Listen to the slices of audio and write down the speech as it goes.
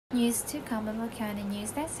News 2 Commonwealth County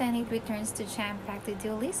News that Senate returns to jam-packed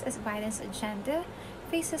to-do list as Biden's agenda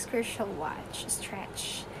faces crucial watch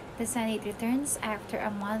stretch. The Senate returns after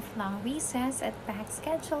a month-long recess at packed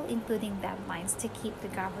schedule, including deadlines to keep the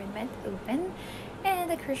government open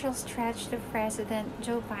and a crucial stretch to President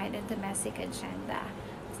Joe Biden's domestic agenda.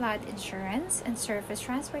 Flood insurance and surface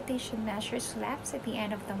transportation measures lapse at the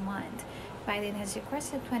end of the month. Biden has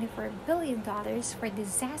requested $24 billion for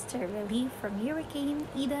disaster relief from Hurricane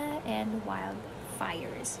Ida and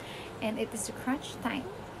wildfires. And it is a crunch time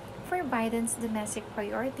for Biden's domestic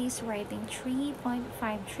priorities, writing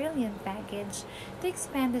 $3.5 trillion package to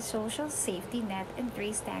expand the social safety net and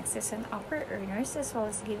raise taxes on upper earners, as well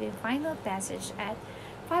as giving final passage at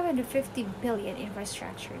 $550 billion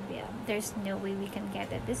infrastructure bill. There's no way we can get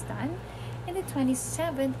this done in the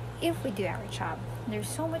 27th if we do our job. There's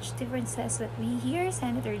so much differences that we hear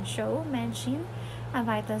Senator Joe mention a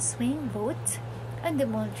vital swing vote on the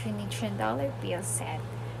multi-trillion dollar bill said.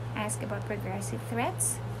 Asked about progressive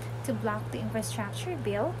threats to block the infrastructure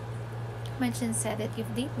bill, Manchin said that if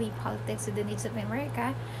they play politics to the needs of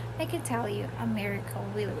America, I can tell you America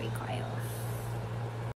will recoil.